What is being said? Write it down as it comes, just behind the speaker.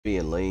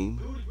Being lame.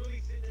 Dude is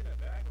really sitting in the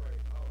back right.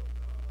 Oh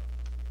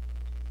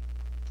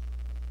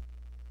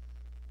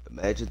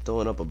Imagine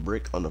throwing up a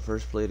brick on the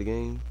first play of the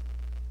game.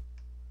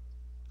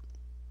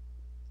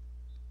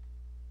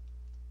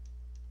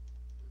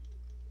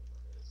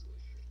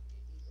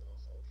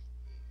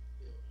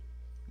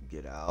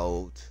 Get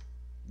out.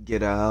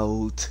 Get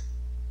out.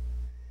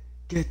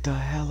 Get the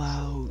hell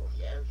out.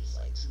 He averages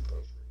like 2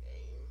 points per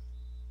game.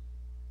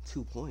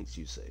 2 points,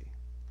 you say?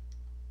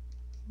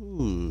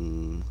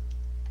 Hmm. no.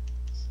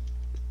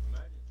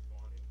 Imagine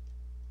spawning.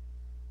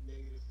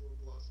 -4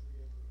 blocks per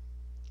game.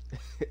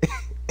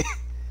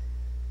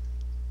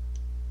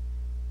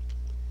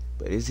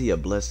 But is he a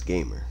blessed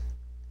gamer?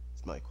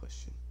 That's my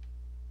question.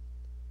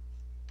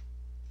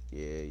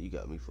 Yeah, you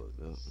got me fucked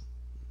up.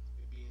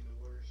 It being the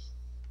worst.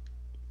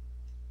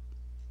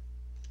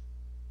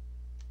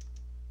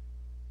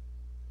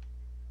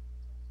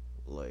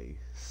 Like,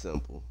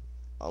 simple.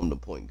 I'm the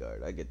point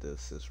guard. I get the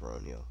assist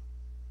run, yo.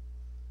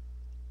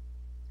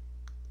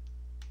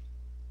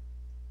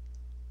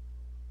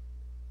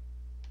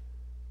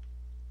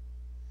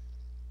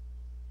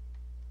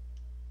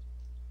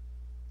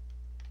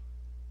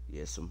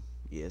 Yes'm.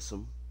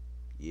 Yes'm.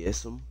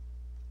 Yes'm.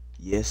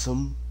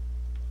 Yes'm.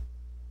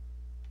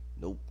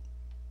 Nope.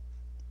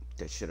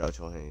 That shit out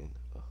your hand.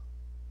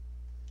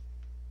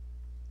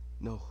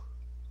 No.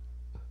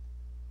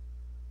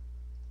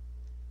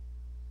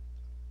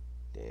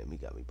 Damn, he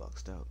got me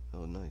boxed out.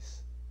 Oh,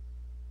 nice.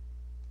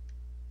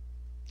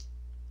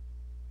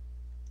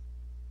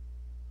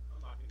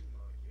 I'm knocking these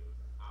non-kills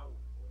out,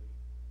 boy.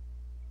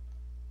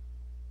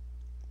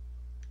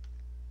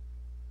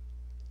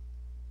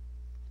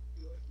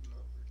 You like him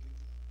out for two.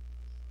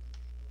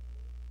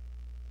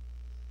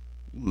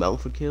 You mount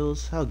for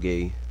kills? How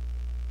gay.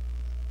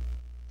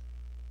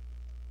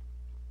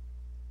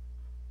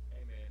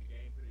 Hey man, the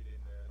game put it in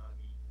not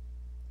me.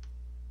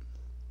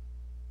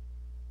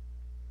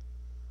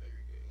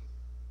 Very gay.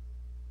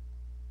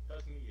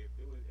 Trust me, if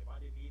I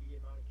didn't need to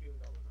get non-kills,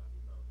 I would not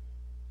be mounting.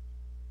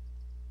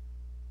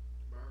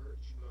 Bro, I heard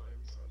you out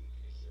every time you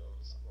get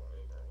kills.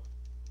 Boy, bro.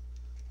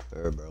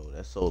 Bro,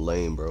 that's so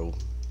lame, bro. Hey,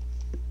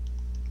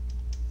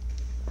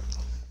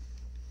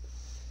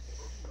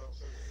 don't you mount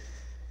certain things?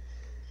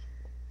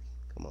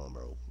 Come on,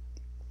 bro.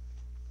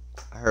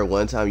 I heard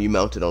one time you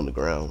mounted on the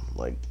ground.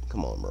 Like,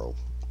 come on, bro.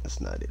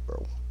 That's not it,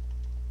 bro.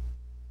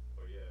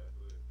 Oh yeah,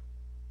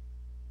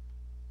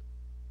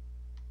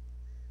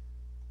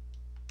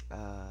 but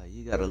Ah,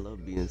 you gotta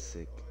love being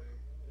sick.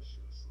 That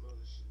shit was some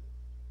other shit.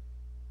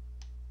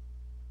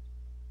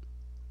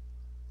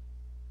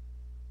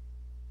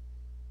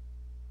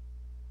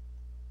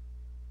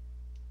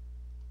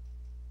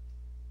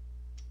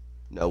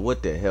 Now,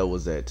 what the hell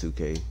was that,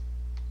 2K?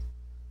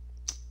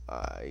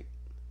 Alright.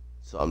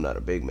 So I'm not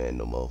a big man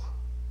no more.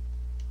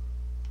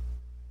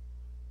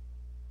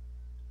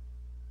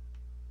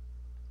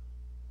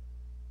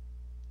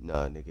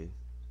 Nah, nigga.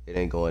 It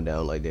ain't going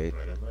down like that.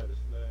 right, I'm at a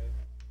snag.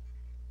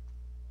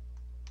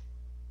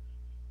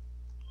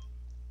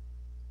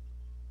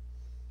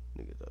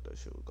 Nigga thought that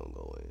shit was gonna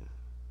go in.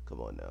 Come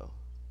on now.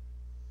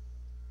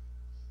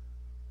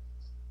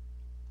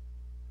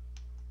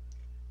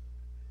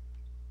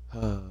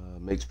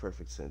 Makes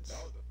perfect sense.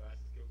 That was the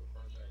fastest kill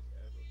confirmed match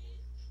ever, boy.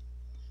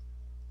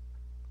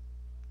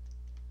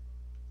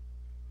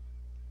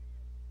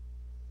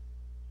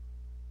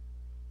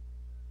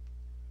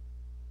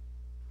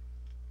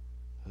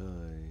 Ay.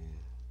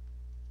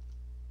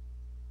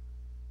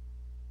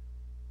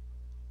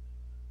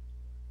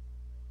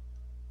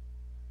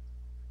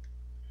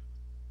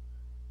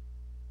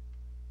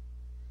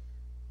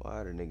 Why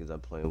are the niggas I'm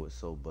playing with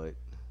so butt?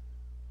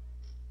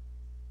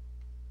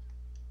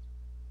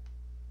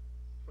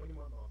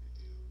 21 off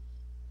the kills.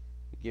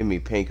 Give me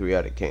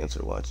pancreatic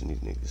cancer watching these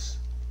niggas.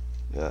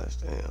 Gosh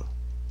damn.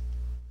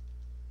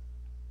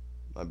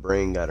 My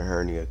brain got a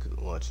hernia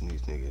watching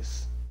these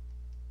niggas.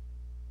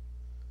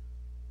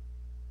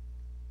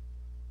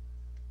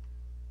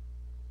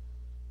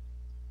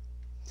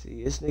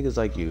 See, it's niggas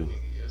like you.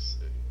 Nigga,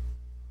 yesterday.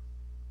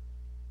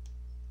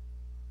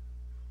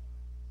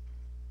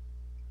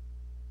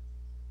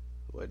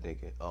 What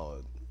nigga? Oh,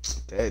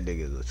 that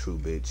nigga's a true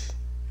bitch.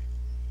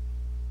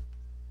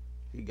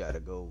 He gotta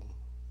go.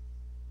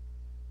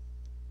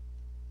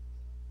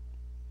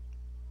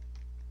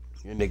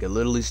 Your nigga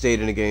literally stayed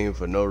in the game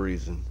for no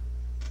reason.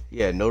 He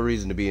had no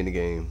reason to be in the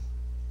game.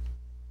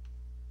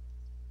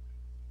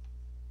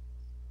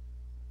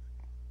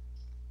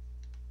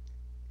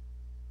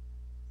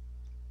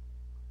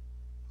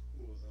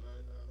 Who was a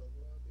 99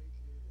 overall big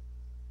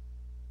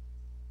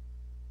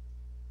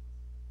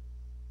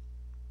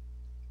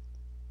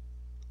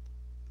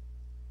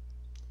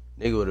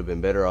kid? Nigga would have been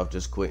better off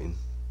just quitting.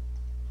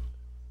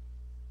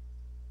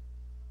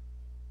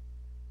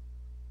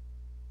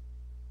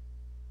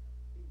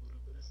 He would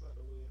have, but that's not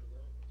the way it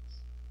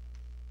runs.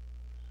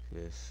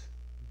 Yes,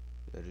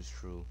 that is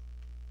true.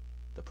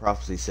 The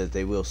prophecy says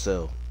they will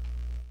sell.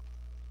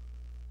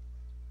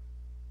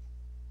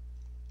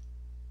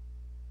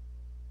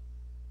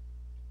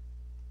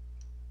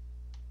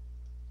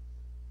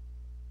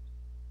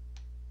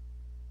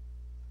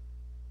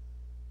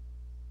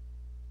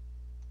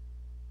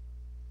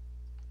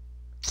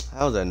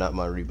 How's that not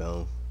my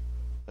rebound?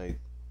 Like,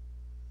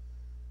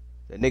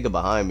 that nigga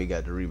behind me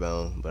got the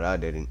rebound, but I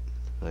didn't.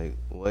 Like,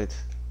 what?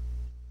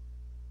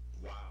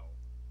 Wow.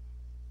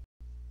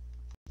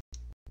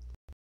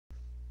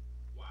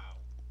 Wow.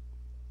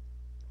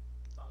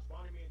 Stop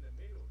spawning me in the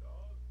middle,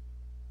 dog.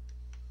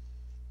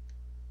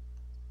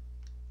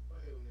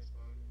 I hate when they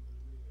spawn in the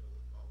middle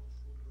of all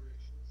four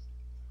directions.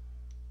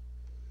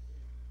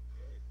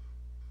 Dead.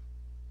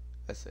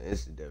 That's an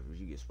instant death if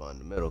you get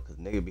spawned in the middle, cause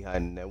nigga be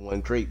hiding in that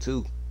one crate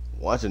too,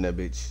 watching that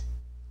bitch.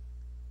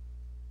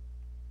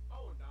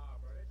 Oh nah,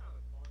 bro. They trying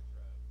to spawn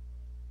trap.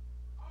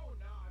 Oh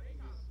nah, they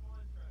trying to Niggas,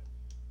 spawn trap me.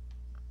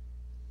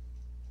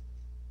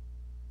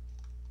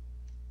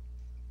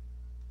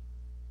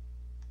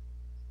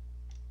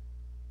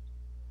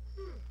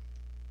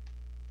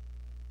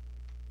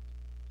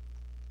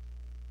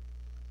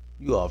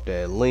 You off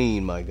that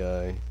lean, my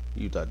guy.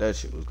 You thought that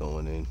shit was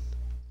going in.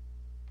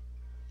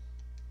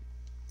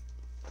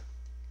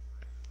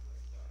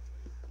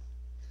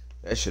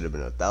 That should have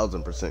been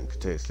 1,000%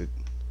 contested.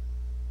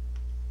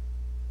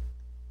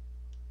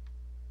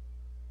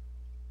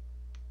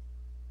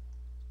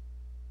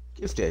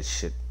 If that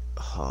shit,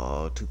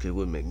 oh, 2K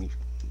would make me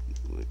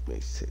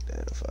take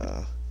that if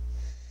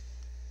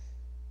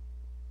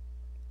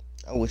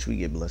I wish we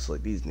get blessed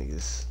like these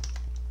niggas.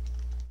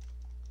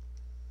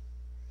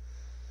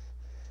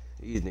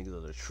 These niggas are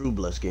the true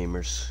blessed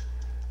gamers.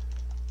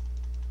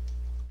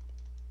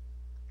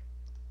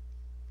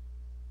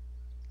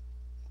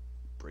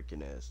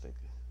 Breaking ass nigga.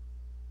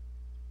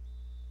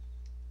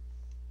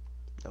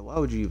 Now, why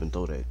would you even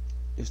throw that?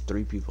 There's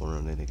 3 people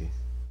around that nigga.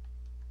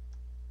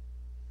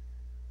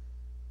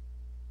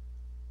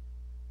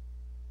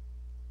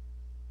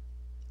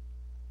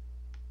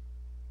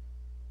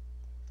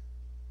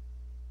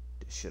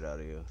 Get shit out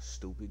of here,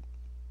 stupid.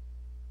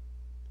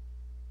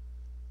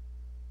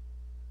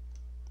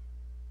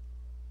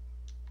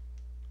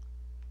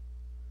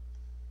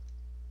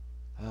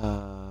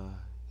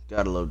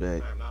 Gotta love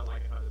that. I'm not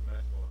liking how this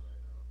match going right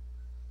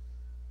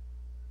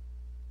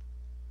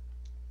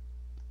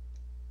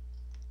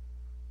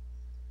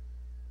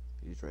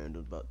now. These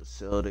randoms about to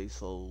sell their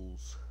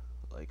souls,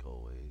 like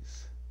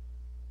always.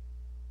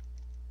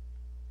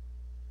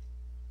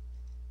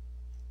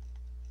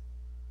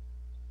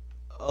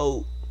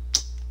 Oh,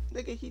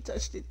 nigga, he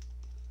touched it.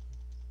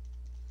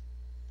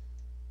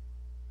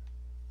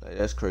 Like,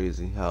 that's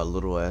crazy how a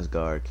little ass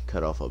guard can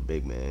cut off a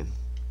big man.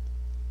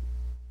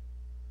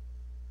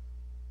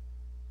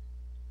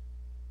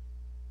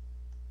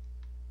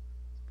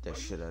 Get that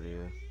Are you shit out of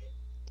here. serious?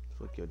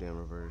 Fuck your damn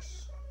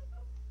reverse.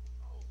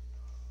 Oh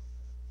nah.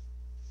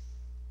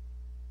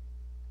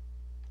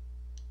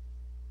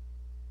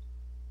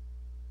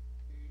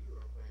 nigga, you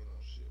are playing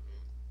on shit, man.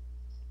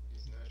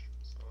 It's natural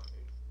to spawn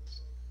anything or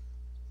something.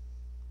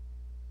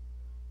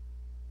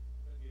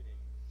 I'm getting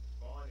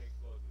spawn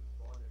explosives,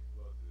 spawn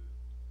explosives.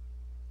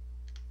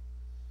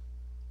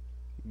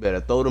 You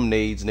better throw them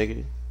nades,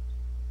 nigga.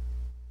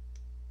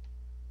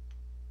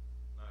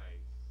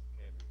 Nice.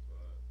 Camping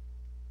spot.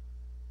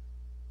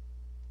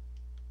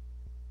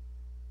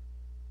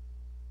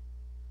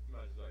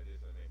 Matches like this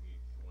that make me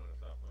want to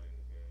stop playing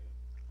this game.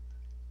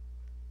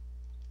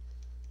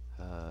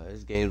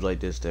 It's games like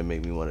this that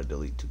make me want to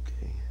delete 2K.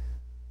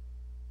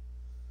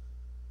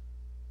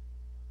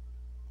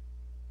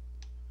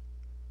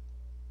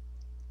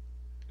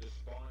 The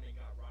spawning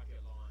got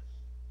rocket launched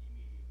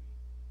immediately.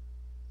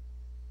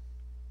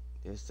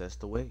 Yes, that's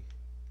the way.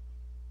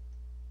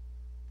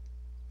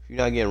 If you're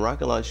not getting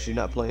rocket launch, you're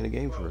not playing the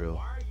game for Bro, real.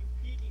 why are you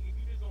peeking if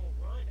you just don't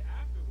run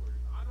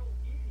afterwards? I don't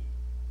get it.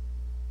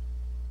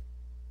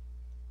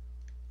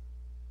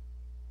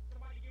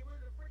 Somebody get rid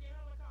of the freaking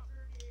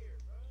helicopter in the air,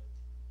 bro.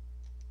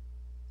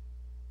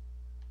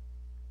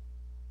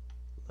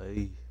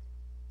 Like,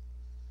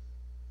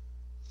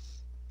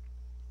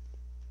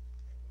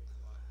 Can't wait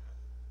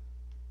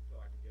till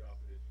I can get off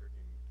of this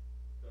freaking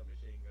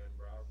submachine gun,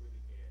 bro. I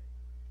really can't.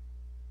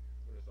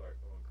 I'm gonna start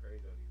going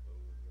crazy on these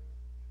hoes, bro.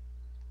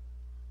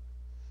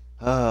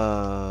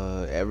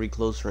 every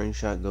close range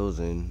shot goes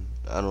in.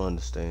 I don't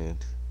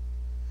understand.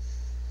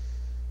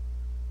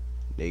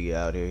 Nigga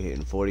out here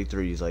hitting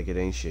 43s like it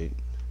ain't shit.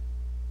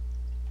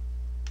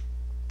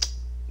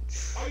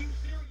 Are you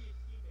serious,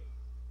 teammates?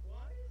 What?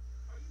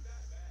 Are you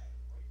that bad?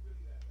 Are you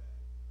really that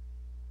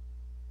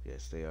bad?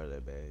 Yes, they are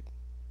that bad.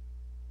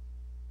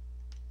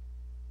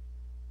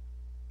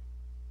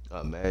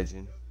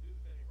 Imagine. There was a dude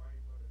standing right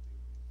in front of dude.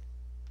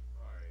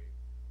 Alright.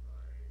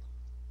 Alright.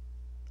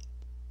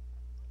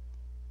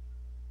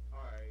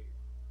 Alright.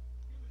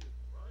 He was just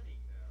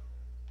running now.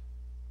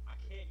 I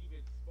can't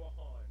even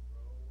spawn,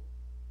 bro.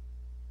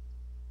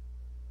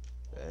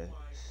 Oh That,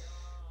 my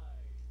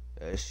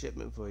god. that's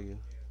shipment for you. Damn,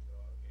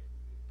 dog. I can't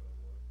do this no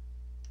more.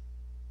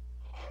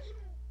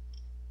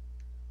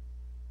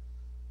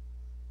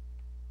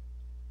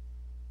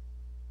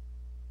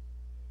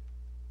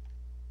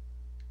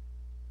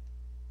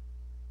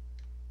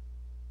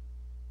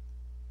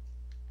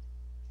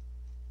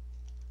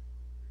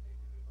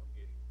 Ridiculous. I'm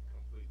getting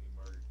completely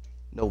murked.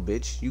 No,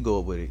 bitch, you go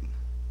up with it.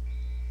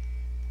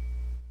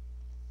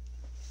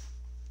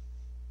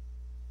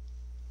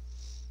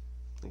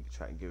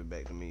 Try and give it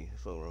back to me.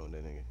 Fuck wrong with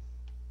that nigga.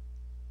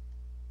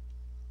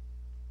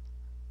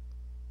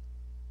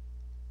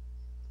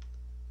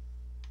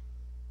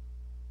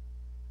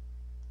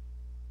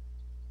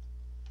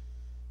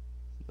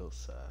 No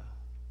side.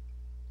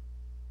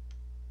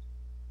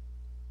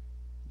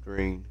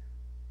 Green.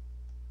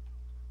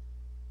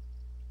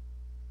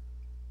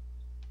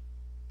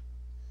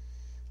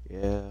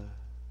 Yeah.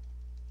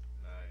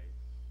 Nice.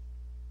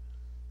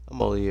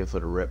 I'm only here for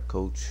the rep,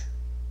 coach.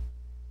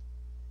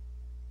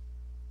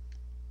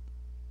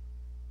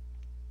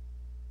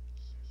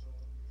 Since all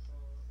be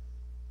fine.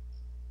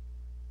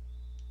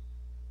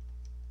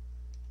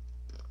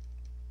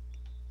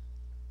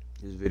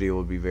 This video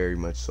will be very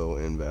much so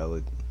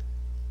invalid.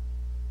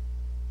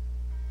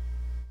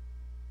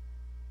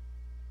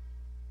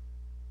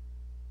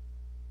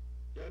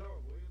 Y'all know where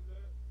Williams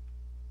at?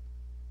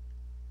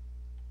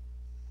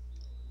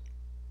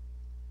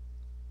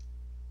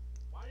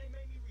 Why they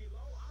make me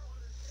reload? I don't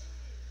understand.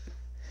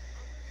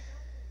 I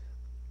really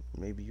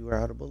don't. Maybe you were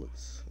out of Why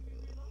bullets. they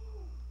make me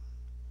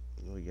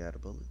reload? Oh, you out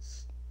of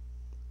bullets.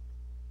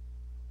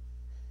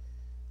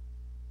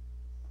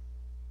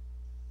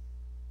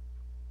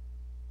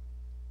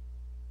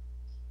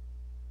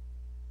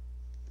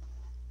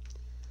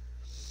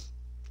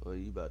 Oh,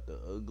 you about the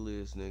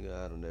ugliest nigga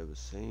I done ever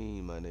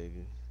seen, my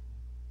nigga.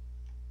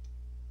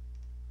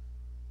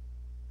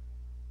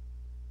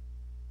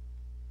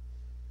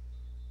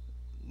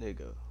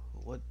 Nigga,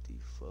 what the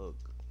fuck?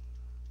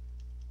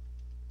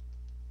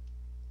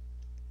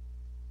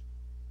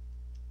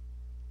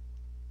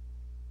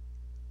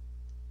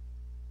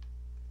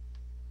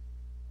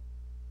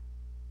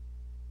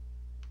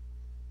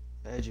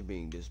 Imagine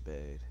being this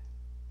bad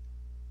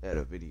at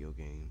a video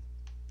game.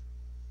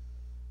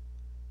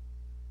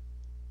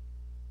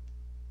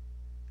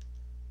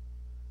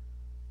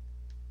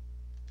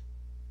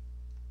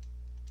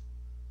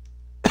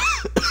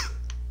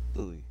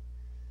 Lily.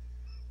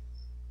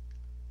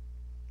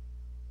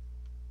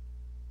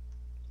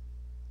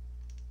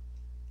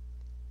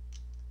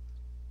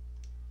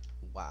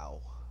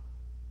 Wow.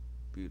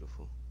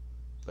 Beautiful.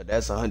 But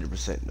that's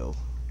 100% no.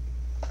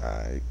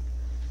 Alright.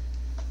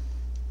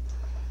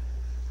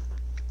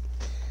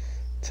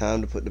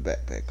 Time to put the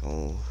backpack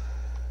on.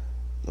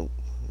 Nope.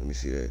 Let me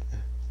see that.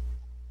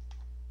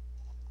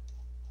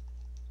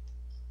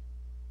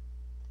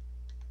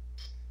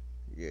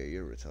 Yeah,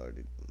 you're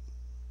retarded.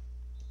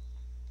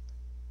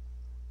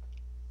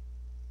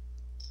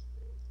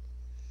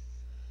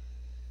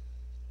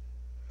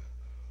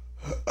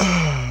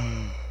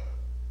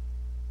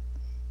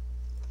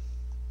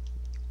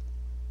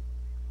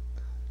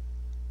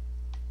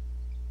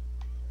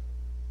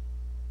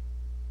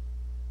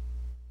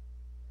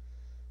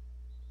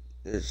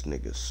 This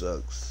nigga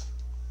sucks.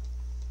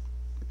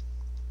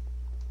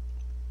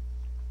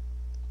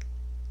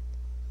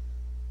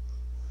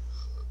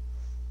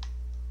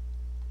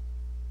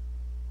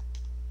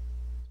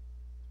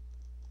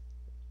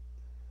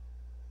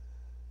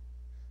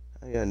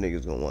 How y'all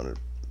niggas gonna wanna...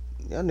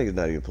 Y'all niggas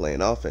not even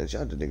playing offense.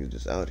 Y'all the niggas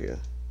just out here.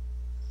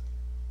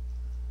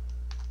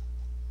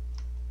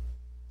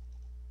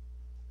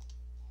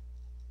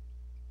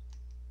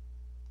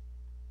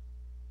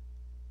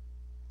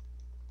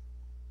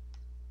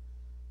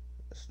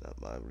 That's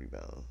not my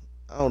rebound.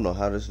 I don't know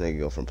how this nigga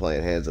go from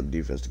playing hands up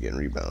defense to getting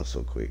rebounds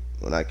so quick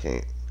when I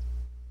can't. You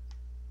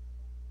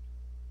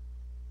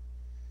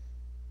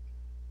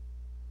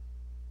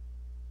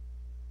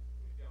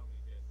tell me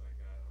this. Like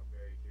I'm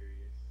very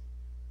curious.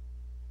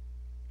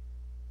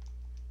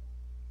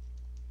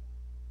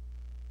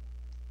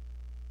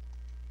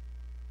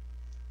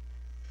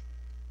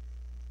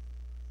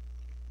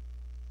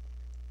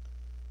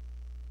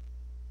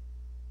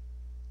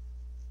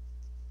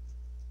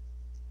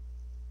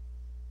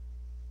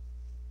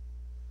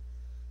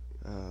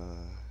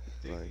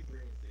 Like 63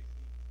 and 60.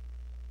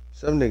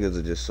 some niggas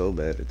are just so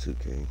bad at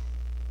 2K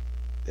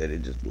that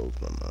it just blows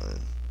my mind.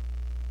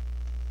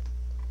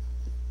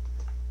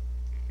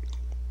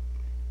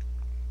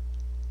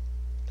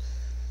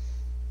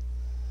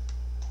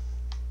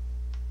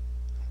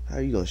 How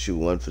you gonna shoot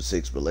 1 for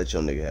 6 but let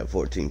your nigga have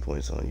 14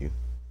 points on you?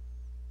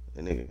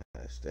 That nigga,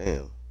 gosh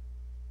damn.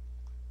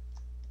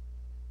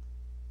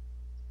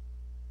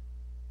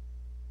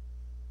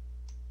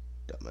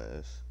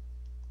 Dumbass.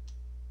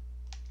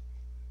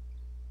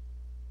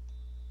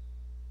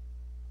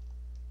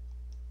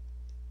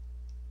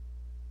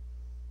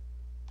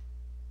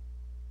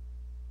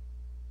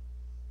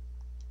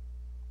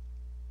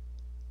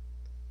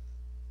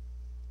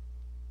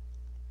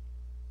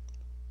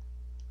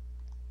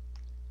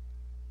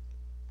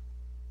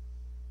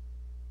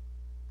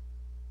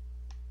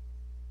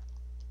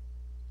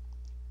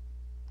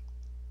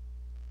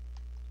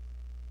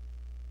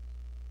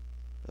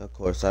 Of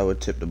course, I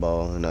would tip the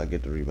ball and not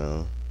get the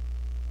rebound.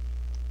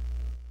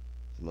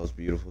 It's the most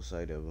beautiful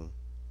sight ever.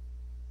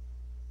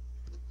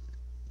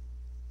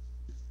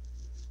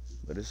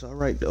 But it's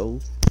alright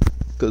though,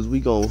 because we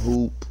gon'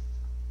 hoop.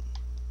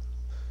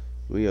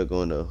 We are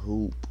going to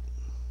hoop.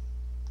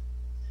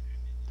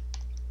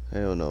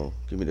 Hell no.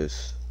 Give me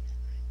this.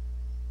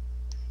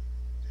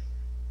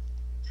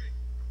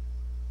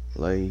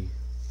 Like,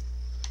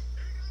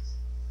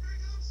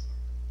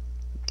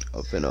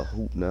 I'm finna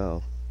hoop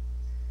now.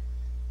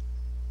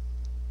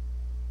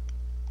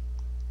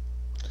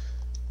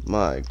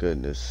 My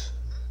goodness.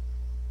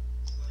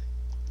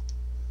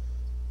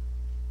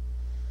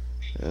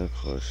 And of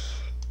course.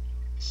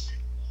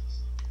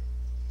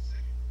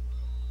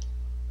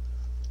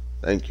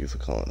 Thank you for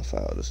calling the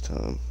foul this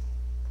time.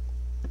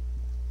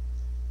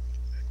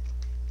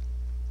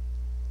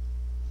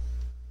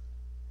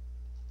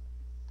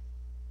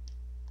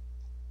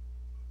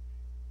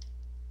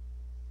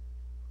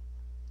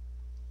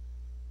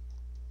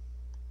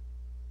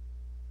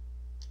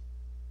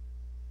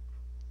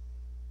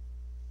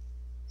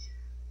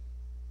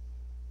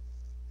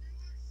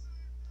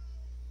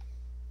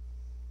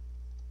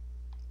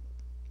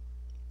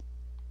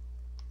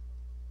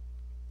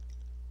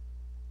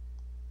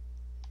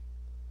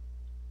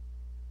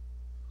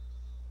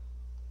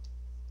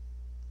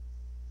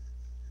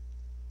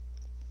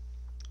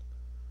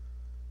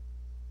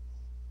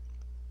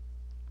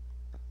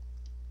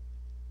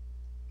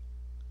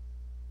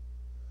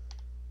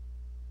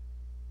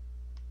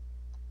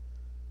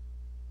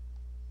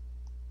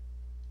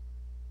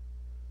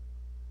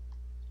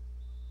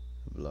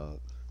 Block.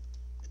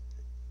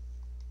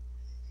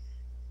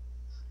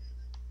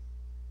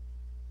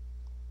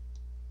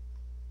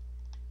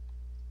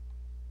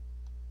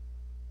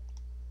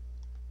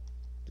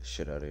 The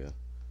shit out of here.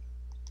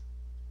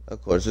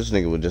 Of course, this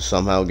nigga would just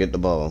somehow get the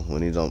ball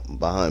when he's on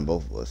behind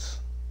both of us.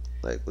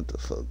 Like, what the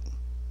fuck?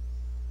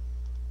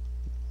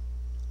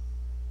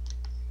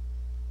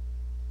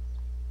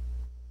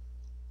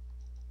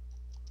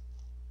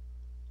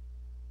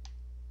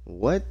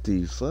 What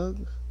the fuck?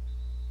 This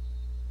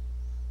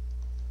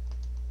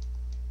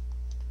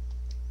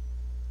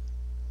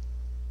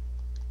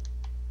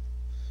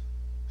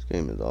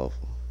game is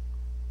awful.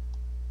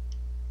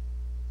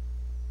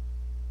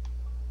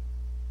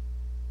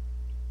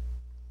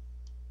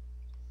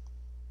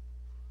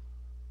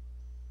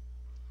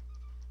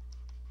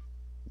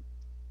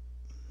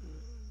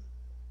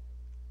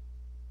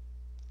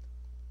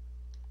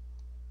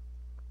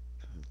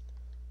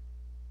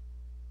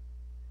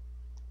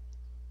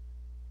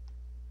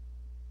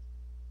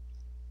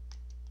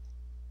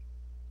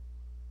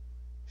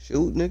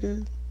 Shoot,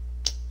 nigga.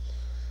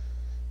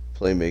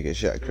 Playmaking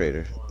shot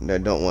creator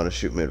that don't want to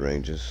shoot mid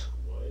ranges.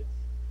 What?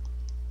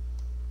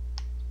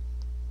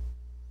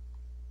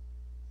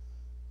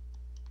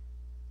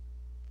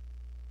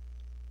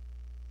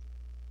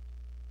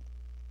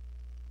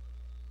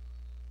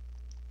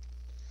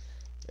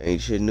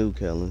 Ain't shit new,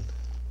 Kellen.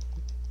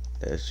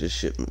 That's just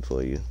shipment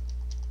for you.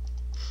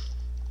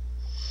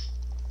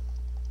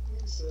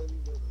 He said he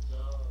got a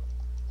job.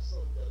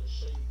 Something got a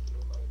shake.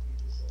 It might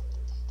be this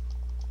ass.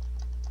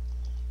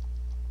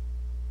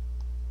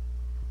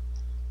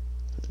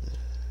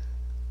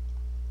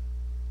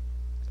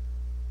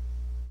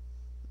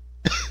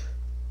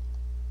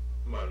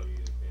 I'm about to leave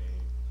this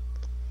game.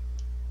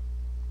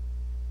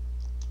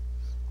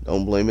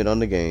 Don't blame it on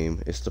the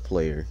game. It's the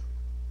player.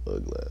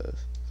 Ugly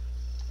ass.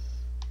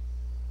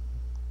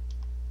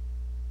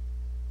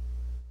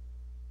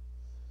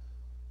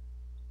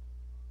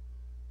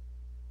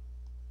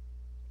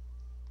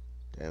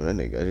 Damn, that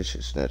nigga got his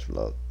shit snatch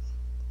block.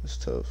 It's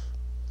tough.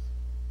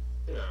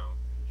 You know,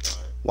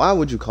 try. Why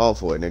would you call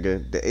for it,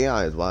 nigga? The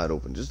AI is wide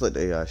open. Just let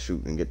the AI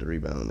shoot and get the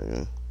rebound,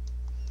 nigga.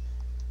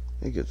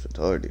 Niggas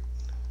retarded.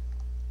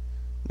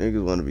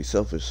 Niggas want to be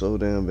selfish so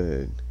damn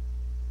bad.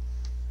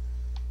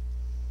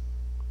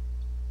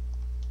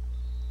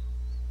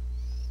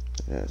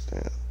 Yes,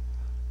 damn.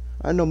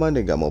 I know my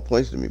nigga got more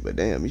points than me, but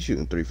damn, he's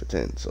shooting 3 for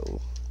 10,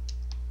 so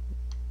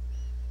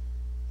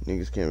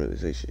niggas can't really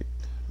say shit.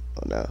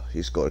 Oh, no,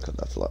 he scored because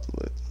I flopped,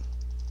 but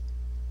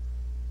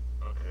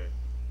Okay.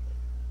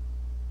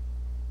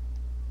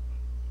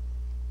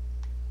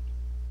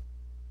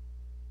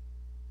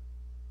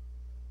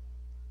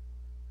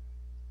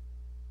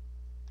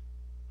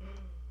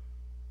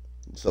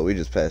 so we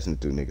just passing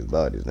through niggas'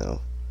 bodies now.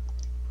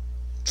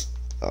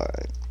 All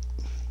right.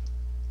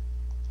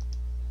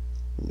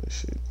 Yeah,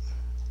 shit.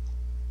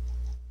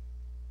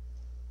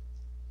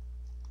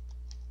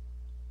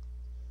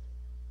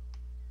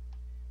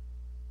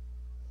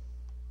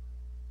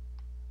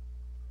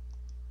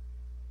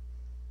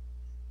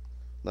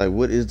 Like,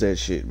 what is that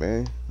shit,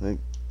 man? Like,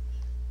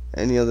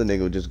 any other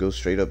nigga would just go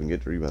straight up and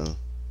get the rebound.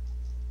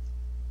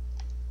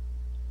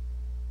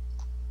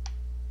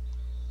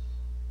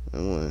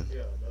 And one.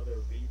 Yeah, another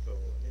veto.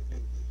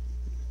 Niggas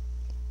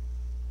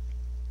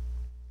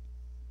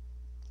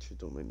Shit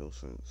don't make no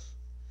sense.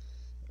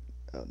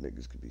 How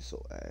niggas could be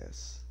so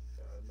ass.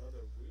 got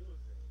another wheel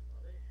thing.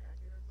 Are they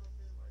hacking or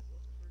something? Like,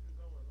 what the frick is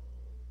going on?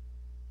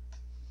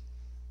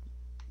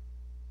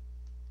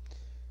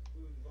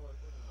 Who's going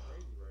fucking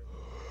crazy right now?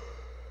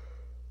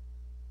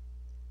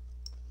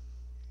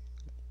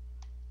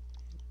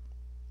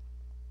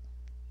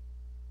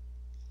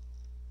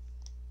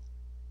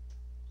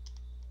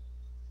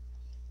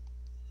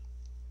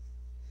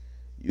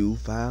 You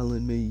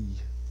fouling me.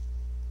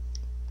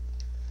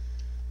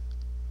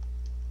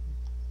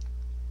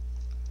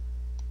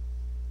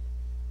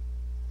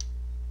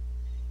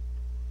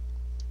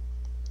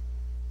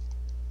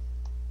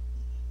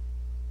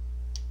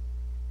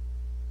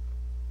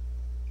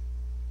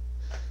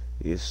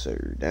 Yes,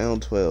 sir. Down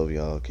 12,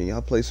 y'all. Can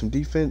y'all play some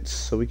defense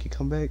so we can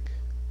come back?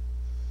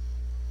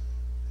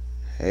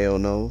 Hell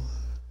no.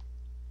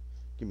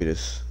 Give me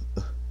this.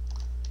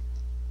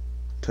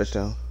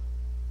 Touchdown.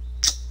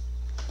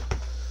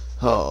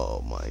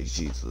 Oh my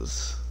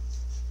Jesus.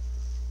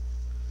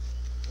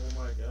 Oh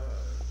my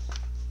god.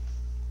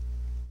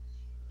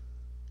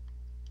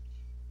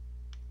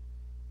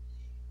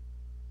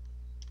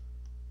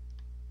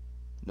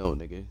 No,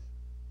 nigga.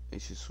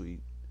 Ain't shit sweet.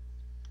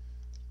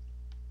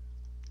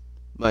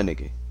 My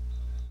nigga.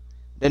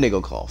 Then they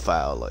gonna call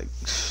foul. Like,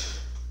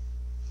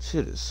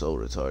 shit is so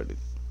retarded.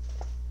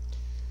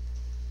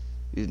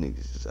 These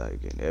niggas just out here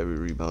getting every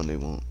rebound they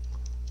want.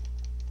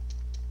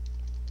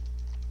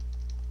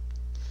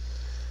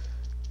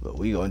 But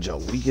we gonna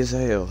jump weak as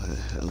hell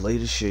and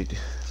late as shit.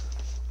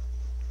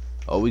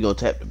 Oh, we gonna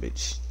tap the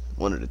bitch.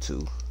 One of the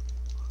two.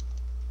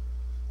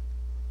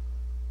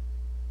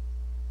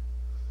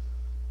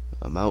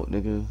 I'm out,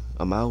 nigga.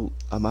 I'm out.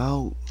 I'm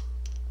out.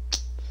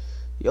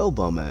 Yo,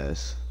 bum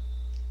ass.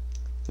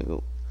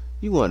 Nigga,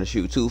 you wanna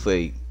shoot 2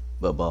 fake,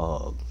 but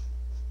bog.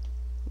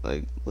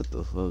 Like, what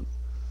the fuck?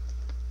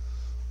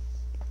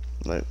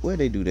 Like, where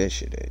they do that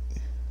shit at?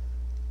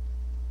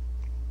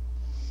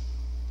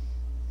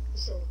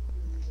 So,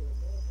 you're using a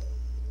ball pipe,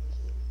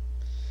 you know,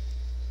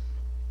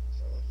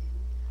 so like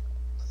you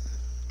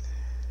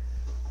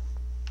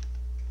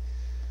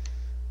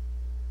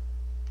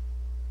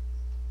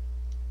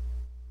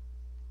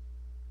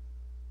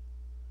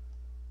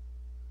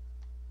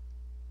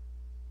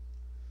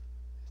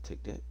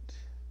Take that.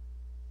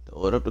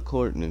 Throw it up the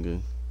court,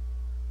 nigga.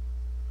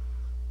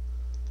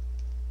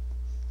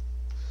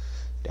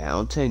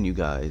 Down 10, you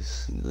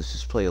guys. Let's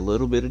just play a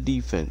little bit of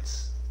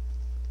defense.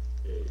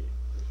 Gay. This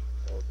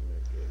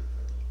ultimate gay,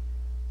 man.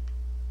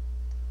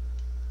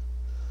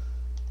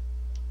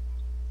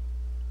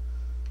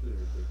 This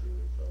is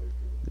ridiculous. How they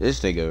feel. This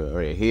nigga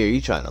right here,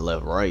 he trying to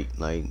left right.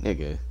 Like,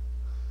 nigga.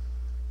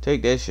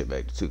 Take that shit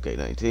back to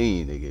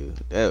 2K19,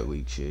 nigga. That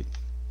weak shit.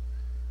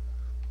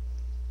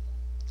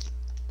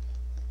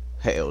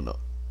 Hell no.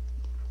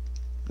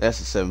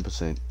 That's a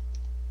 7%.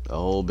 A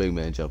whole big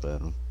man jump at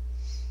him.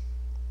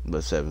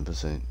 But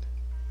 7%.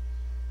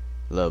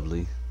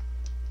 Lovely.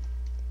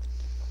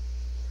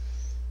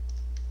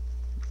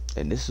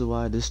 And this is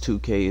why this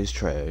 2K is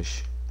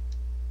trash.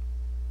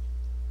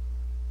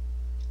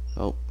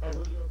 Oh. Hey,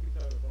 what do y'all keep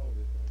trying to phone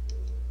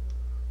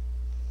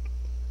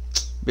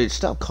this one? Bitch,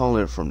 stop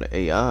calling it from the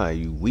AI,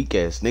 you weak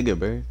ass nigga,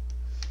 bro.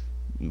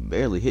 You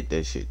barely hit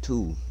that shit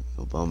too,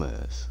 you bum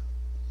ass.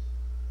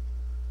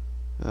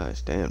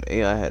 Gosh damn, the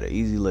AI had an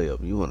easy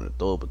layup. You wanted to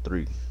throw up a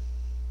 3.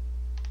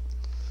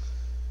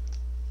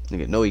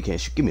 Nigga, no, he can't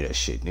shoot. Give me that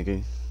shit,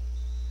 nigga.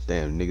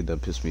 Damn, nigga done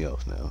pissed me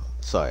off now.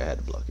 Sorry, I had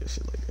to block that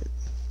shit like that.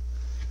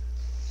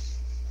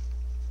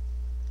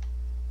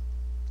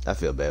 I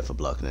feel bad for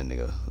blocking that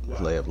nigga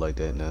layup like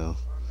that now.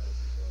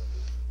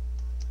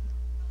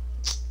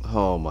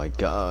 Oh my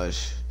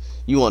gosh.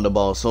 You want the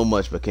ball so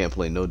much but can't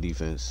play no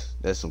defense.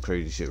 That's some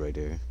crazy shit right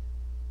there.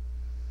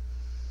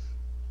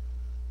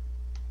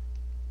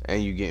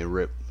 And you getting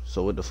ripped.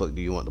 So what the fuck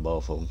do you want the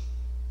ball for?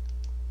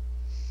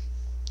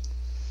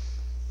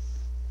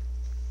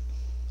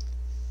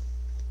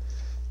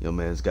 Your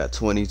man's got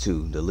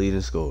 22, the leading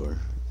scorer,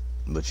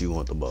 but you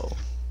want the ball.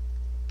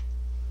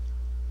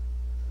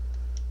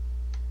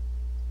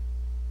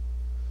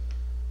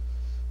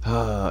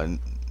 Ah,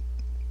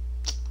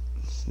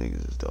 these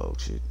niggas is dog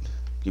shit.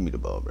 Give me the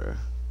ball, bro.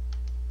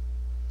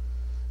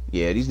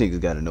 Yeah, these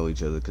niggas gotta know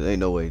each other, cause ain't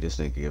no way this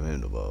nigga give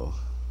him the ball.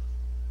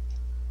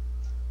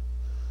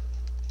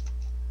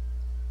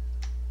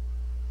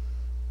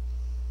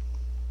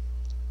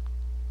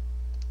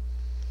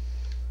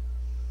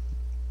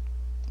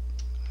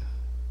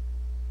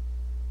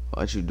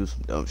 Why'd you do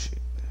some dumb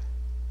shit?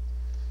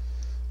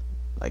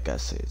 Like I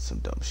said, some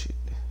dumb shit.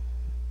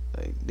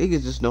 Like,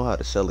 niggas just know how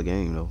to sell a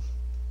game, though.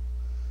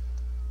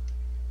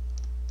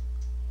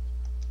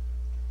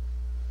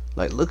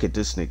 Like, look at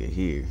this nigga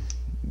here,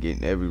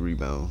 getting every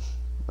rebound.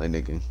 Like a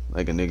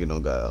nigga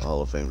don't got a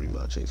Hall of Fame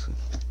rebound chaser.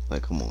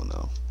 Like, come on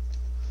now.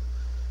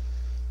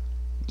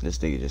 This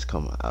nigga just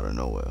coming out of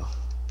nowhere,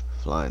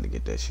 flying to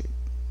get that shit.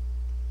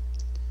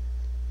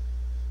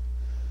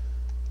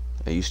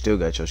 And you still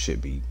got your shit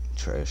beat,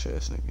 trash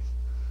ass nigga.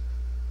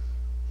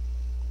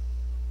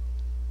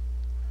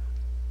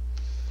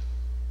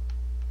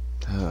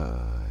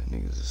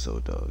 Niggas are so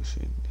dog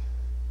shit.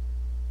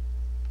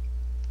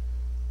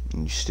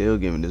 And you still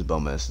giving this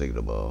bum ass nigga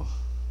the ball.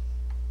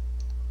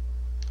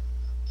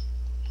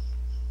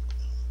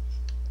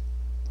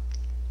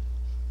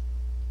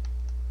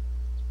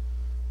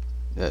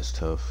 That's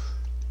tough.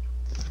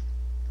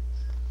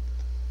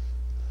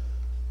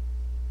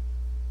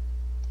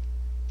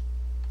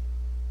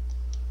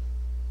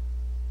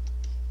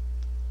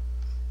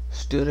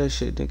 Steal that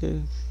shit,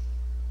 nigga.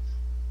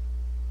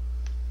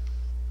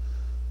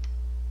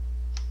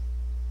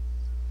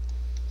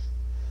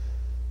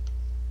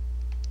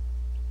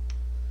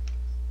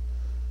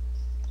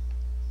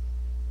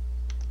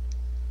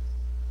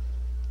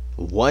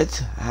 What?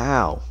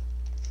 How?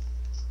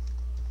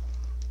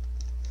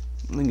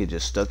 Nigga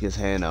just stuck his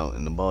hand out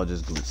and the ball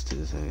just blitzed to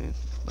his hand.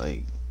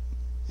 Like,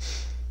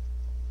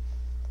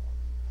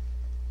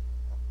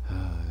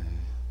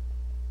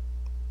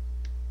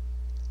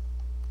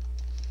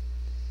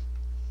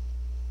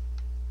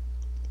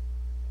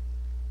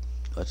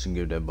 watch him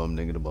give that bum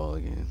nigga the ball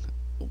again.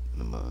 Oh,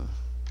 never mind.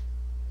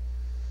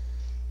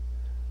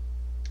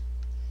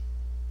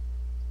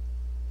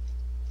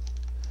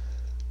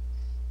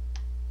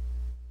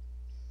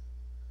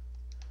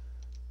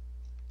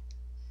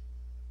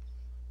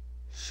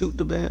 Shoot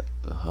the bat.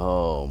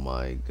 Oh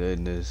my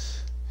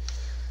goodness.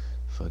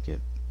 Fuck it.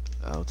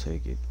 I'll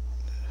take it.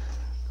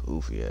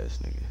 Goofy ass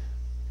nigga.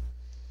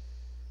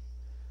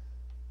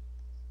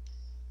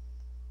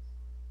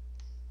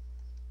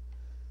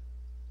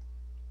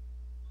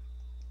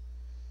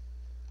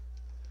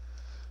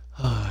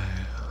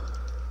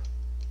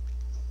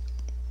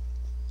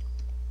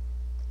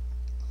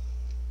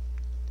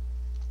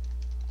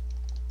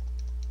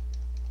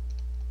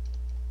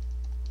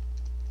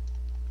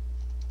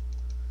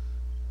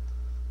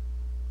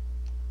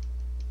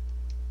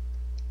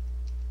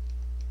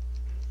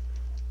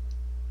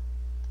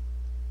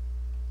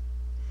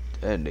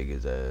 That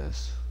nigga's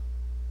ass.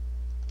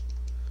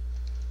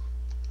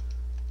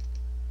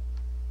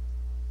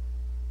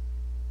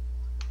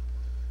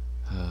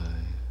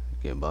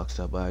 Getting boxed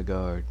out by a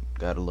guard.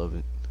 Gotta love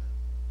it.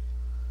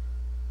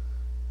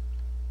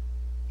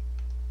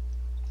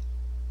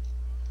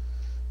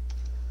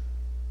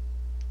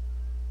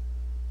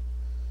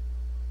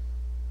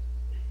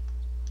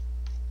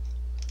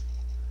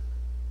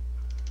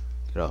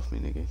 Get off me,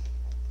 nigga.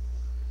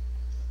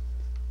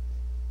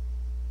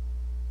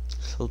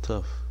 So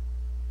tough.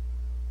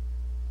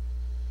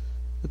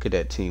 Look at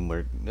that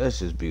teamwork. That's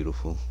just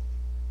beautiful.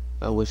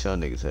 I wish y'all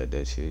niggas had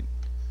that shit.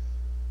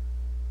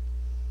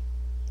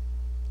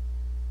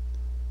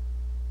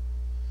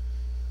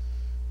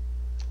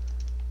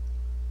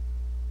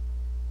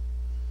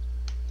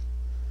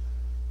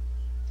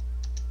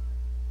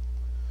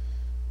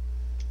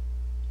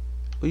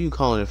 What you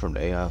calling it from the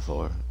AI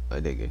for?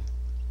 Like, nigga,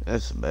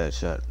 that's a bad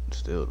shot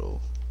still,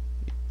 though.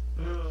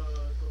 It's gonna be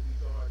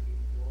so hard to get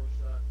these more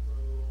shots, bro.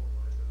 Oh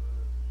my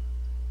god.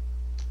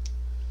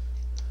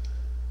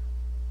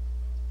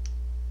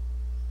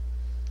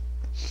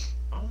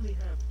 I only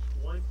have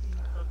 20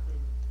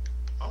 fucking.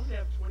 I only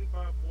have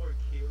 25 more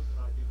kills than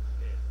I do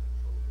deaths in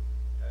total.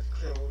 That's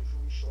Can't crazy. wait for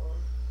we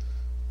slide.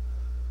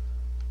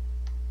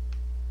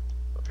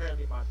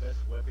 Apparently, my best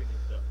weapon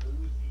is the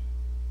Uzi.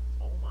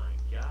 Oh my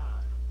god.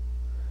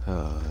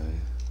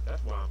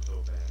 That's why I'm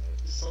so bad.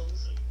 It's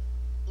Uzi.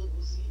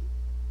 Uzi.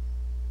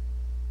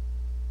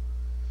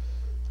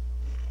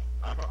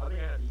 I think I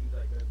had to use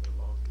that gun the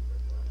longest.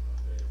 That's why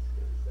I'm bad.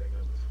 Because that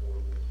gun was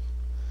horrible.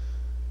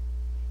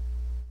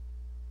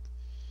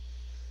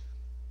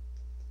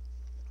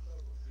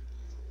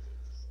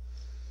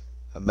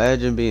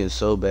 Imagine being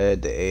so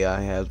bad the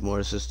AI has more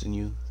assists than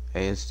you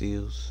and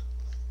steals.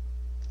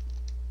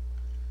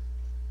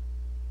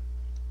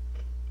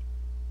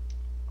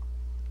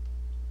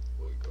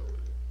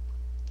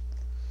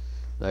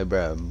 Like,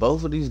 bruh,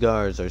 both of these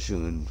guards are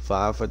shooting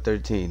 5 for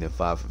 13 and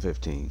 5 for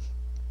 15.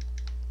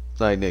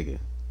 Like, nigga,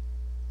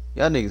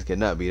 y'all niggas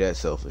cannot be that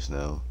selfish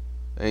now.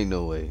 Ain't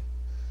no way.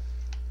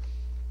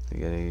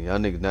 Y'all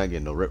niggas not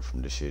getting no rip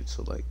from this shit,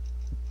 so, like,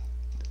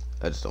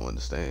 I just don't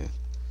understand.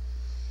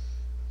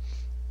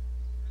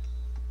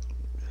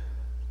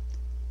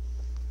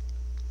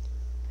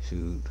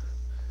 Shoot.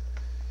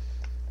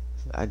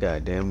 I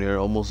got damn near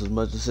almost as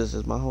much assists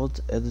as my whole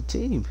as a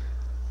team.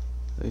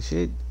 Like,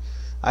 shit.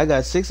 I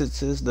got 6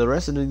 assists. The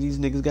rest of these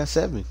niggas got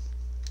 7.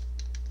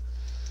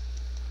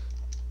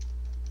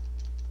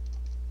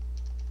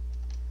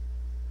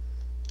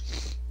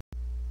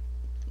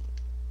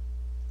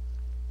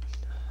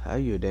 How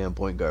you a damn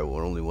point guard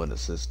with only 1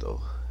 assist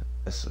though?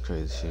 That's some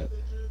crazy shit. They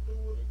just do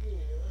it again.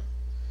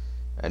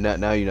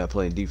 And now you're not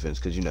playing defense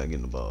because you're not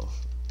getting the ball.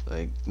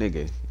 Like,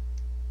 nigga,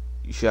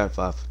 you shot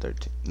 5 for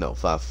 13. No,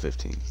 5 for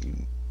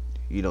 15.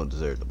 You don't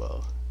deserve the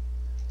ball.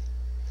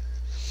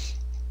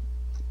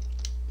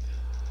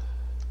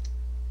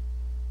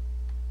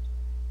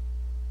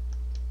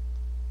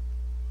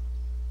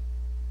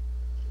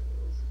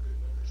 That was a good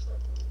number. Stop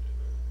doing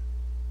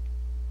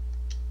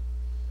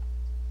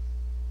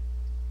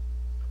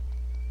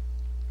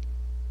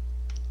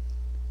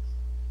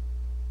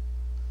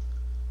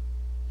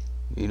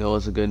You know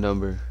what's a good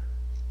number?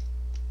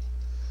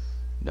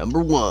 Number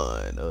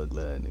 1.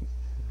 Ugly nigga.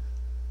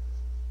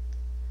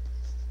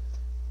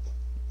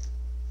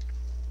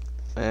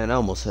 Man, I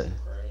almost had.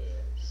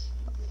 Crabs.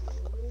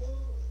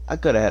 I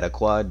could have had a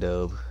quad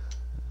dub.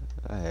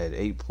 I had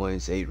 8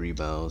 points, 8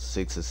 rebounds,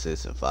 6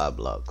 assists, and 5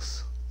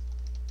 blocks.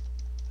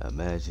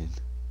 Imagine.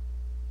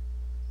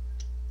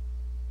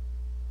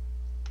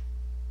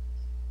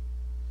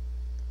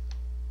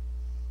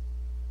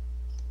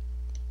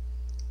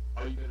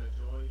 Are you gonna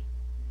join? You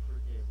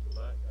freaking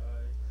black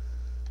guy.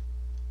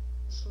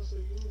 So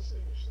you didn't say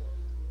something.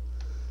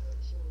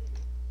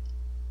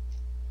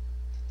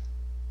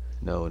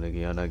 No, nigga,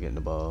 y'all not getting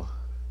the ball.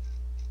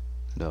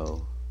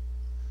 No.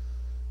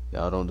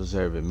 Y'all don't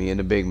deserve it. Me and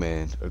the big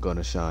man are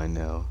gonna shine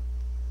now.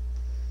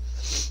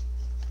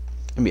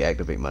 Let me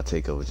activate my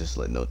takeover just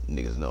to let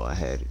niggas know I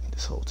had it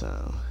this whole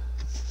time.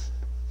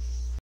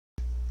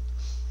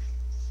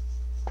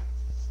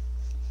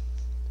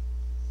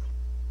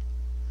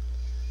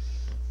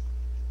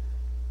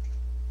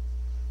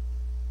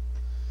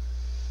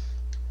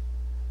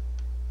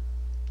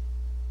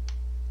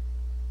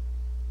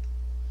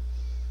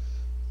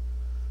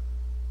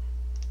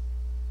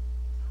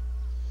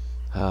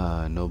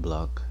 Ah, no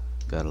block.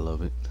 Gotta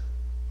love it.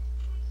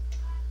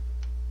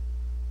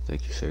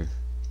 Thank you, sir.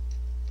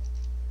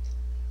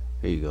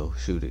 Here you go.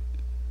 Shoot it.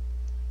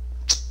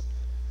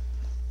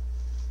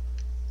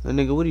 Now,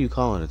 nigga, what are you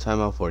calling a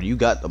timeout for? You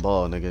got the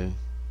ball, nigga.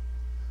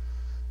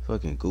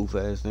 Fucking goof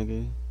ass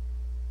nigga.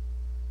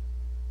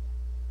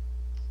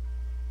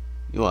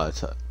 You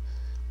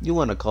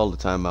want to call the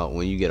timeout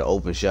when you get an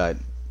open shot,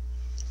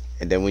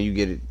 and then when you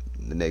get it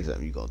the next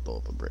time you gonna throw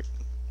up a break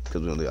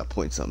because we only got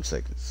point something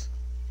seconds.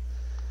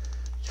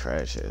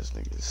 Trash ass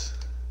niggas.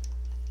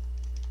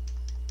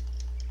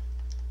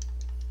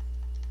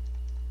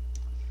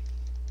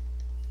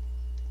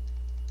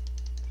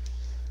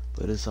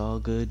 But it's all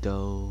good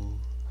though.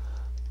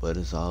 But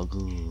it's all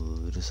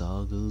good. It's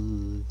all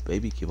good.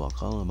 Baby, keep on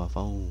calling my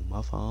phone.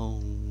 My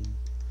phone.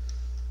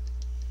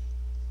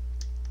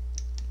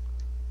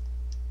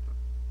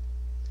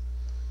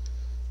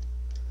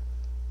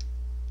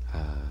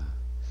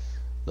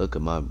 Look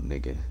at my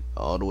nigga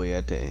all the way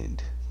at the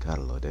end.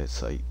 Gotta love that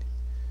sight.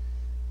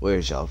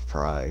 Where's y'all's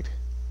pride?